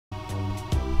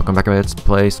Welcome back to Let's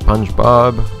Play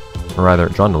Spongebob, or rather,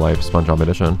 Drawn to Life, Spongebob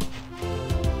Edition.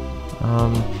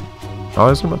 I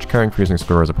wasn't much caring for using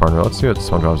Squirrel as a partner. Let's see what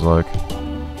Spongebob's like.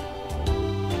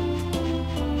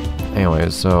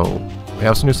 Anyways, so we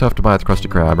have some new stuff to buy at the Krusty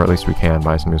Krab, or at least we can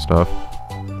buy some new stuff.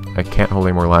 I can't hold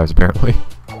any more lives, apparently.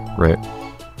 Great.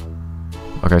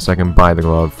 Okay, so I can buy the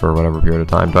glove for whatever period of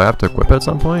time. Do I have to equip it at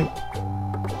some point?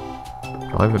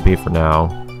 I'll leave it be for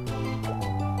now.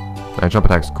 Jump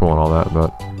attack's cool and all that,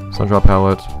 but Sundrop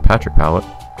palette, Patrick palette.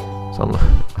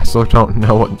 I still don't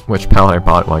know which palette I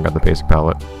bought when I got the basic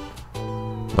palette.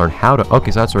 Learn how to.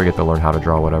 Okay, so that's where I get to learn how to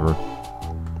draw whatever.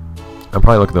 I'll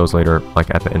probably look at those later,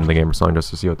 like at the end of the game or something,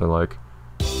 just to see what they're like.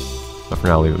 But for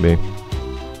now, I'll leave it be.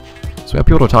 So we have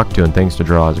people to talk to and things to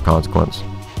draw as a consequence.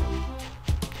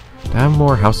 Do I have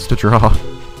more houses to draw?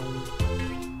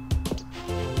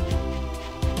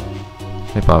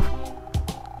 Hey, Puff.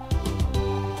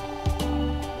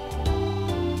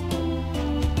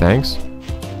 Thanks.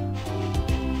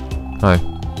 Hi.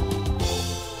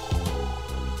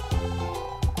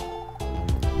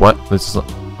 What? This is...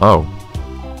 Oh.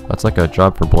 That's like a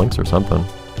job for Blinks or something.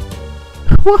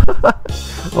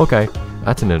 Okay.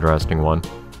 That's an interesting one.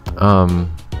 Do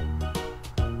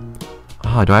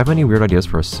I have any weird ideas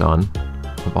for a sun?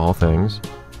 Of all things.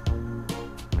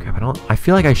 Okay, but I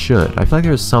feel like I should. I feel like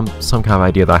there's some kind of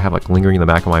idea that I have like lingering in the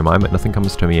back of my mind, but nothing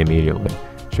comes to me immediately.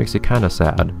 Which makes it kind of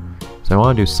sad. So I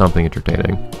want to do something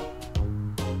entertaining.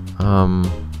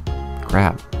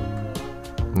 Crap.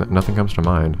 Nothing comes to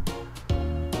mind.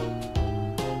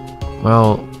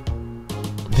 Well,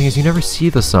 the thing is, you never see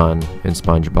the sun in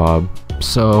SpongeBob,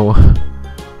 so...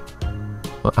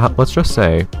 let's just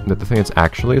say that the thing that's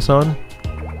actually a sun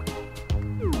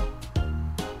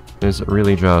is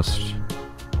really just...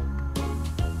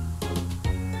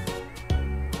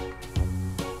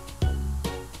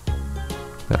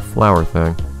 that flower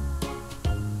thing.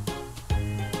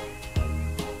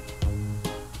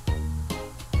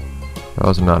 That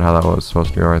was not how that was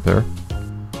supposed to go right there.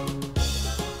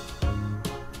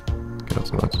 Okay,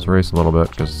 let's erase a little bit,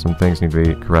 because some things need to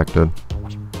be corrected.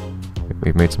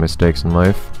 We've made some mistakes in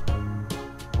life.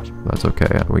 That's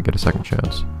okay, we get a second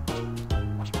chance.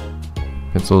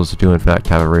 Pencils do in fact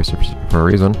have erasers for a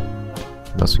reason.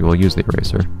 Thus we will use the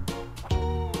eraser.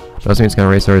 Doesn't mean it's going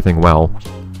to erase everything well.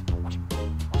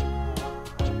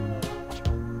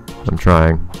 I'm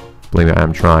trying. Believe me, I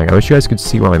am trying. I wish you guys could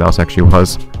see where my mouse actually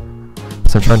was.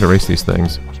 So I'm trying to erase these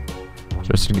things.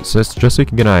 Just so you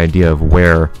can get an idea of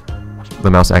where the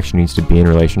mouse actually needs to be in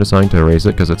relation to something to erase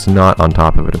it, because it's not on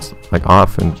top of it. It's like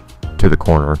off and to the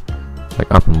corner. Like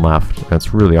up and left. And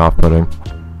it's really off-putting.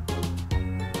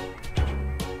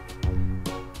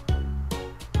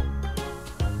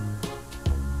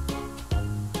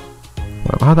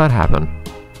 How'd that happen?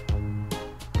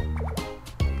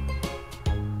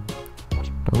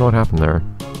 Don't know what happened there.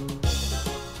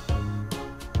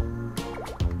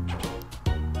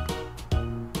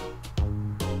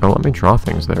 Oh, let me draw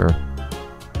things there.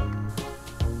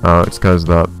 Oh, it's because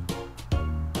the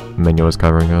menu is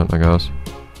covering it, I guess.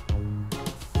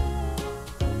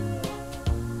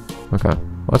 Okay,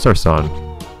 well, that's our sun.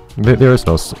 There is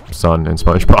no sun in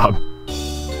SpongeBob.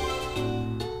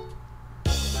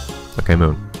 Okay,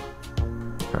 moon.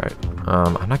 Alright,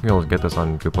 I'm not gonna be able to get this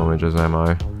on Google Images, am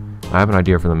I? I have an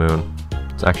idea for the moon.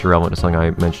 It's actually relevant to something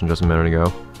I mentioned just a minute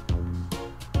ago.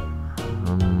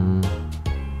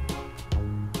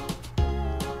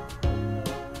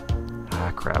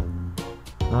 Crap.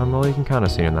 Well, you can kind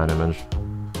of see in that image.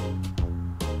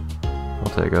 I'll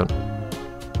take it.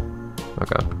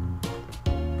 Okay.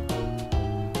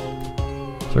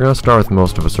 So we're gonna start with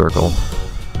most of a circle.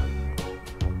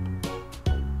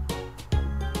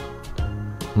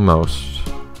 Most.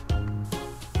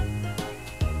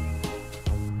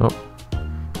 Oh.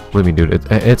 Believe me, dude,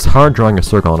 it's hard drawing a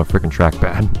circle on a freaking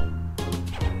trackpad.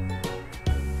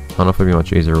 I don't know if it'd be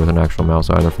much easier with an actual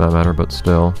mouse either, for that matter, but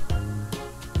still.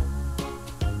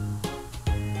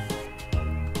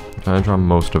 I draw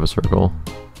most of a circle.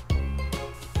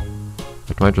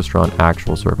 I might just draw an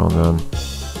actual circle and then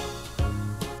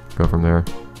go from there.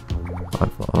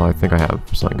 I think I have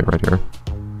something good right here.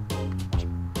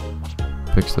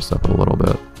 Fix this up a little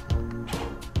bit.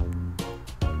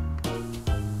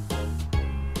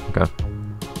 Okay.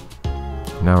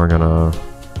 Now we're gonna...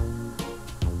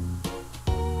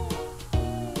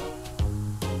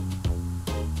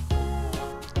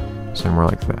 somewhere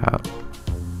like that.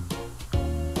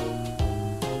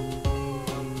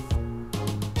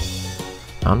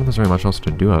 I don't think there's very much else to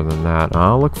do other than that.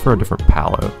 I'll look for a different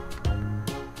palette.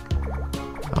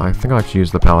 I think I'll actually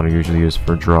use the palette I usually use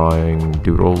for drawing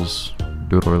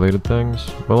doodle-related things.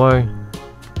 Will I?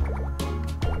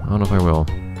 don't know if I will.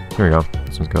 Here we go.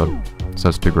 This one's good. It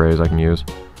says 2 grays I can use.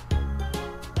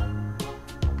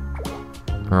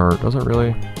 Or does it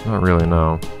really? Not really,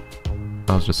 no.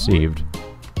 I was deceived.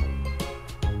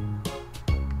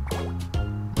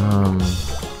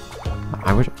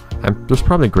 There's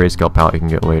probably a grayscale palette you can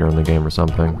get later in the game or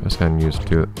something. I'm just getting used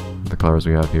to the colors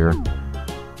we have here. And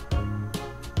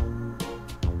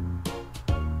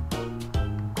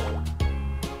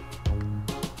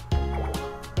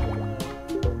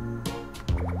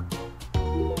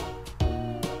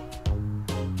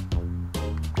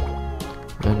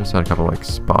just had a couple like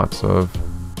spots of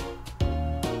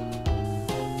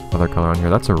other color on here.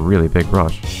 That's a really big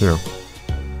brush, shoot.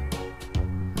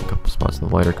 A couple spots of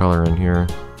the lighter color in here.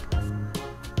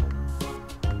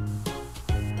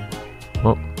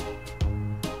 Oh.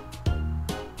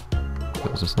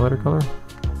 Is this a lighter color?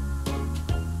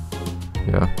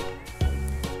 Yeah. I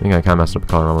think I kinda messed up the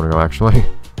color a moment ago actually.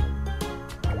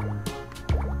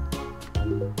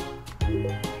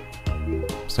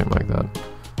 Something like that.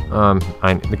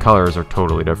 The colors are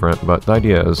totally different, but the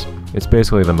idea is, it's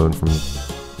basically the moon from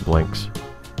Blinks.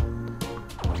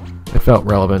 It felt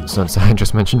relevant since I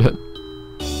just mentioned it.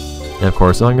 And of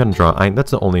course, I'm gonna draw,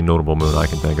 that's the only notable moon I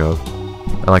can think of.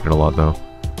 I like it a lot though.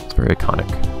 It's very iconic.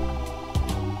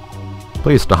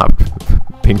 Please stop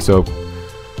being so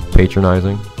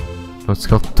patronizing. Don't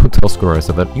tell Squidward I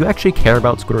said that. You actually care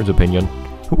about Squidward's opinion?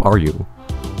 Who are you?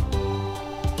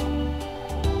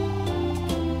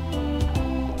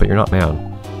 But you're not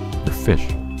man. You're fish.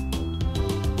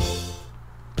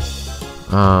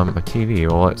 A TV.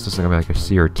 Well, it's just gonna be like a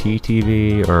CRT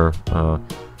TV, or I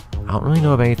don't really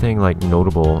know of anything like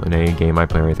notable in any game I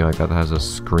play or anything like that that has a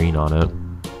screen on it.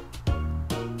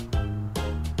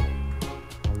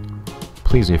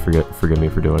 Please forgive me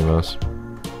for doing this.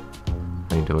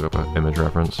 I need to look up an image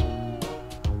reference.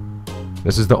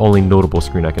 This is the only notable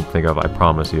screen I can think of, I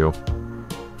promise you.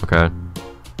 Okay?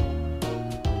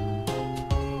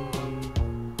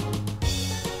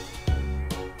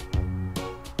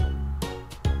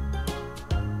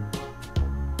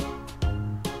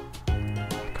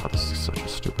 God, this is such a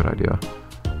stupid idea.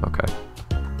 Okay.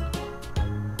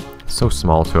 It's so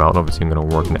small too, I don't know if it's even gonna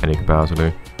work in any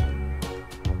capacity.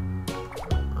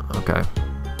 Okay.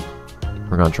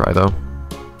 We're gonna try though.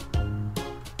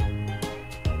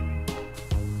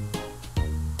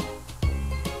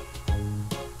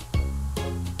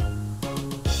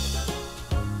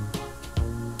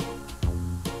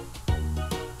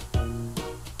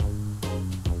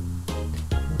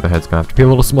 The head's gonna have to be a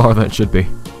little smaller than it should be.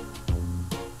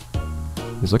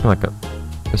 He's looking like a...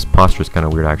 This posture's kind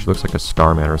of weird actually. Looks like a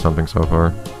Starman or something so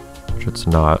far. Which it's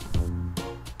not.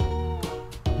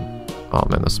 Oh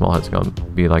man, the small head's gonna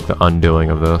be like the undoing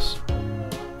of this.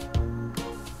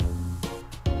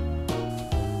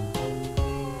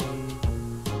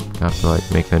 I have to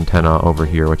like make the antenna over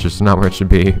here, which is not where it should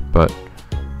be, but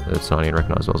it's not even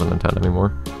recognizable as an antenna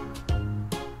anymore.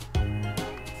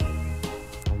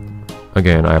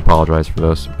 Again, I apologize for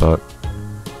this, but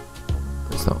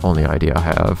it's the only idea I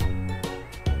have.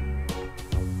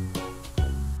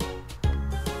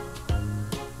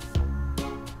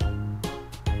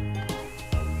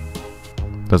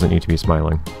 Doesn't need to be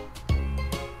smiling.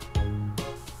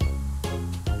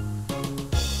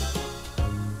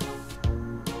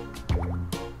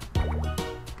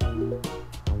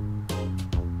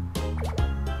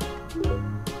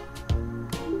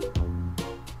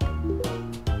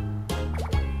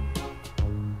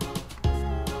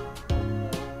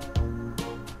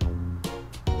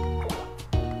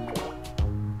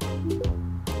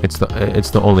 It's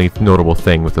the only notable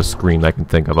thing with the screen I can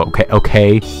think of.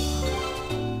 Okay.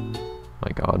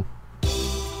 My god.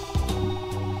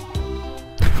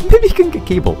 Maybe you can get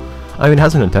cable. I mean, it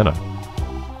has an antenna.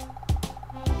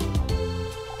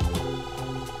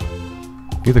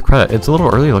 View the credit. It's a little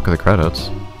early to look at the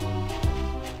credits.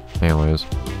 Anyways.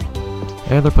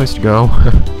 Any other place to go?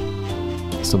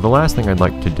 So the last thing I'd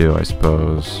like to do, I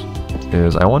suppose,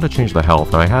 is I want to change the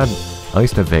health. Now I had at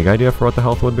least a vague idea for what the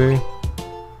health would be.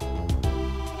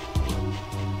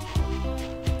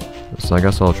 So I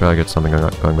guess I'll try to get something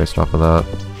going based off of that.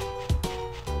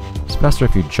 It's faster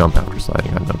if you jump after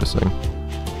sliding, I'm noticing.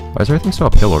 Why is everything so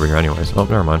uphill over here anyways? Oh,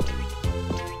 never mind.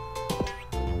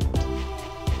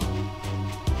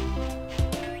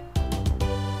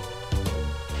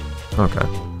 Okay.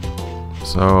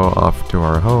 So, off to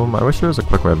our home. I wish there was a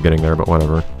quick way of getting there, but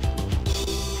whatever.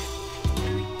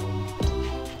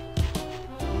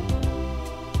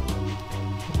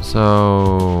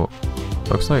 So,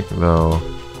 looks like, though,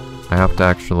 I have to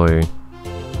actually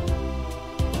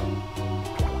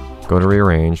go to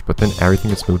rearrange, but then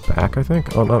everything gets moved back, I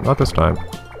think? Oh, no, not this time.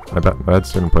 My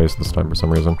bed's in place this time for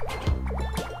some reason.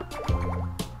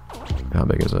 How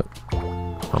big is it?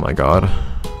 Oh my god.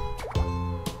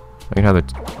 I can have the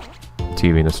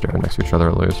TV and the stair next to each other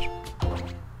at least.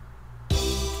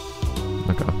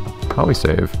 Okay. Probably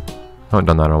save. Haven't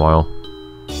done that in a while.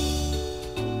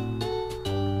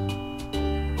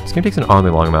 This game takes an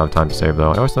oddly long amount of time to save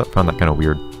though. I always found that kind of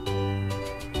weird.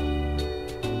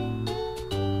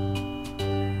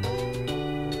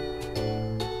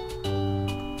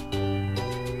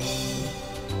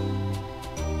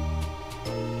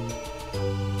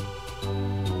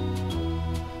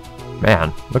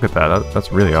 Man, look at that.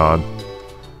 That's really odd.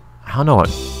 I don't know what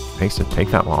makes it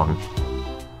take that long.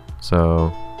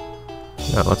 So,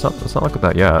 yeah, let's not look at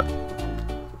that yet.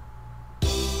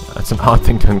 That's an odd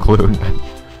thing to include.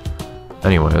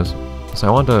 Anyways, so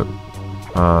I want to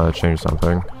change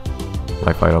something.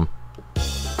 Life item.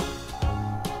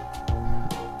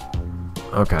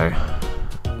 Okay.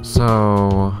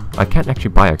 So I can't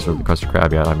actually buy extra with the Krusty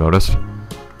Krab yet, I've noticed.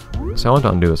 So I want to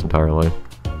undo this entirely.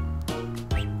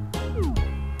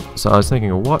 So I was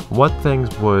thinking, what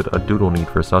things would a doodle need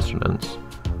for sustenance?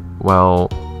 Well,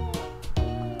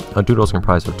 a doodle is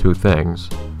comprised of two things.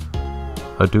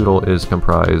 A doodle is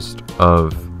comprised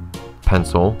of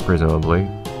pencil, presumably,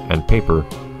 and paper.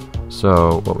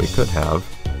 So what we could have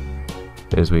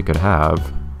is we could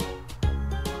have,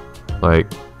 like,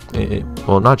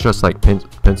 well, not just like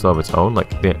pencil of its own,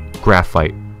 like the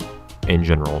graphite in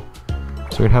general.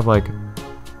 So we'd have like,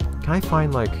 can I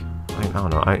find like, I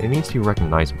don't know, it needs to be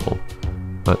recognizable.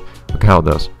 But look how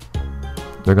this.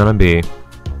 They're gonna be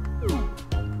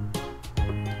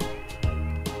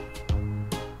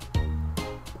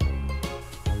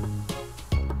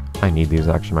I need these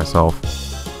actually myself.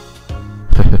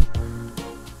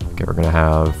 Okay, we're gonna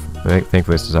have,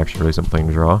 thankfully this is actually really simple thing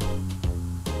to draw.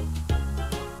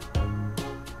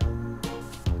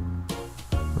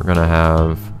 We're gonna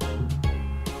have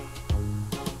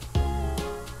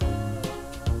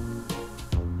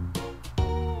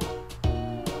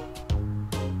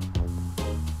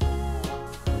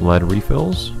lead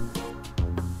refills.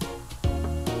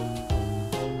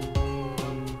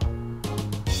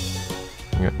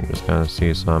 I'm just gonna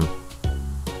see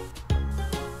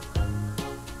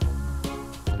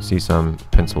some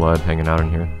pencil lead hanging out in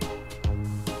here.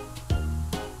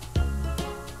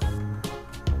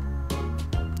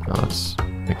 Let's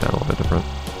make that a little bit different.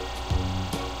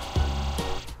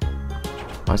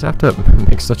 Why does it have to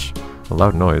make such a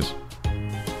loud noise?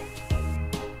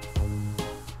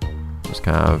 Just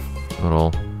kind of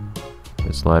little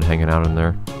this lead hanging out in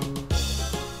there.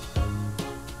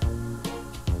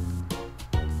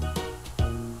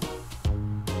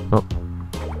 Oh.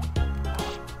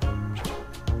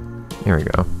 Here we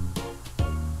go.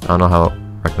 I don't know how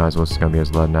recognizable this is going to be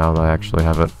as lead now that I actually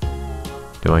have it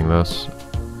doing this.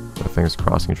 The things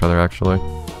crossing each other actually.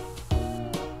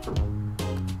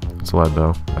 It's lead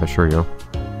though, I assure you.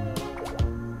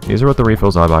 These are what the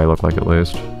refills I buy look like at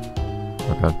least.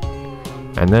 Okay.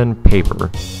 And then paper.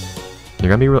 They're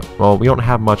gonna be well, we don't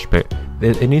have much paper.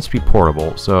 It needs to be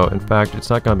portable, so in fact it's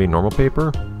not gonna be normal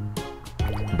paper.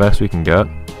 The best we can get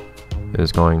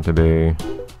is going to be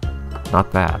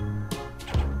not that.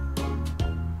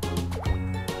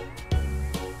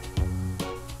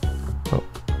 Oh.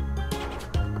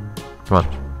 Come on.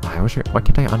 Why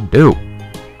can't I undo?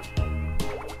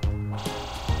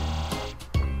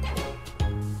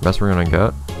 Best we're gonna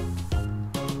get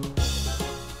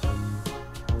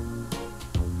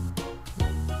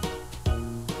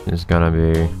is gonna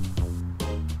be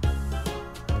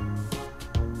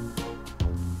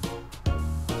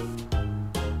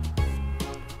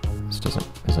this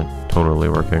isn't totally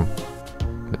working.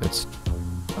 I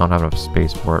don't have enough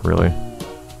space for it really.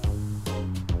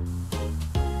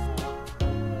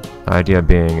 The idea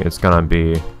being it's gonna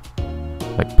be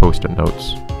like post-it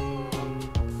notes.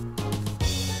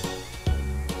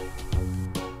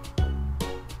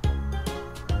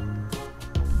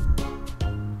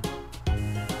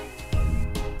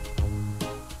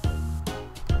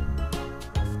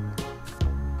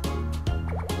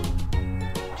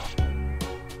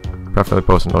 Preferably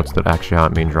post-it notes that actually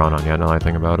haven't been drawn on yet, now that I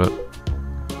think about it.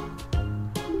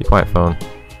 Be quiet, phone.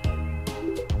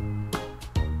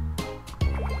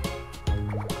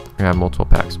 We have multiple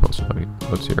packs of post-it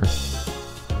notes here.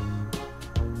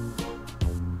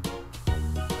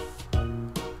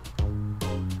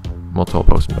 Multiple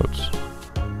post-it notes.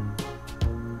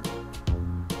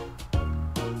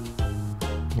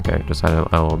 Okay, just add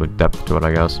a little bit of depth to it,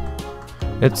 I guess.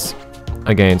 It's,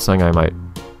 again, something I might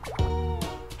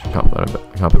come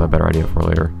up with a better idea for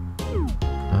later.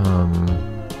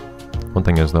 One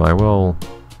thing is though, I will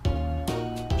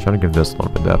Trying to give this a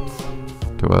little bit of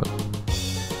depth to it.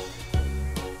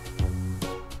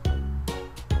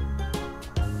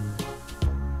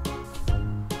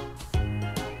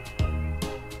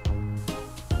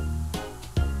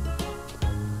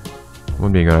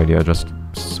 Would be a good idea, just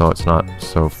so it's not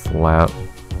so flat.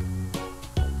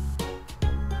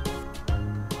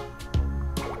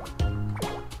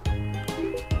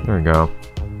 There we go.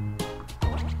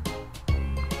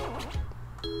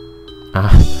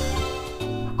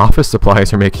 Office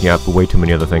supplies are making up way too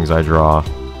many of the things I draw,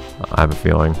 I have a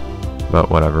feeling, but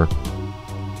whatever.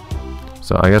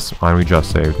 So I guess we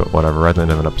just saved, but whatever, right at the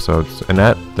end of an episode, and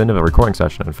at the end of a recording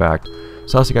session, in fact.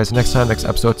 So I'll see you guys next time, next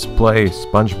episode to play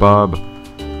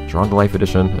Spongebob Drawn to Life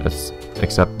Edition,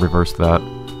 except reverse that.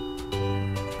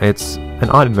 It's an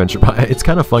odd adventure, but it's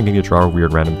kind of fun getting to draw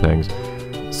weird random things.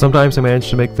 Sometimes I manage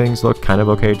to make things look kind of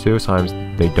okay too, sometimes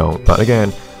they don't, but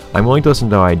again, I'm willing to listen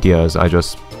to ideas. I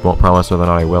just won't promise whether or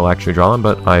not I will actually draw them,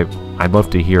 but I'd love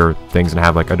to hear things and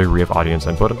have like a degree of audience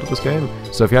input into this game.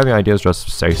 So if you have any ideas,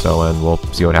 just say so and we'll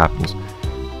see what happens.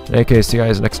 In any case, see you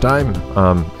guys next time.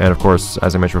 And of course,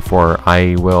 as I mentioned before,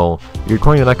 I will be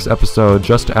recording the next episode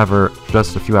just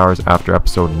a few hours after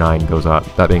episode 9 goes up.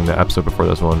 That being the episode before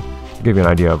this one, to give you an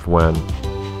idea of when,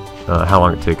 how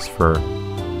long it takes for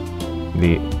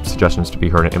the suggestions to be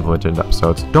heard and implemented in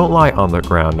episodes. Don't lie on the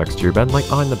ground next to your bed, like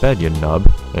on the bed, you nub.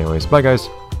 Anyways, bye guys.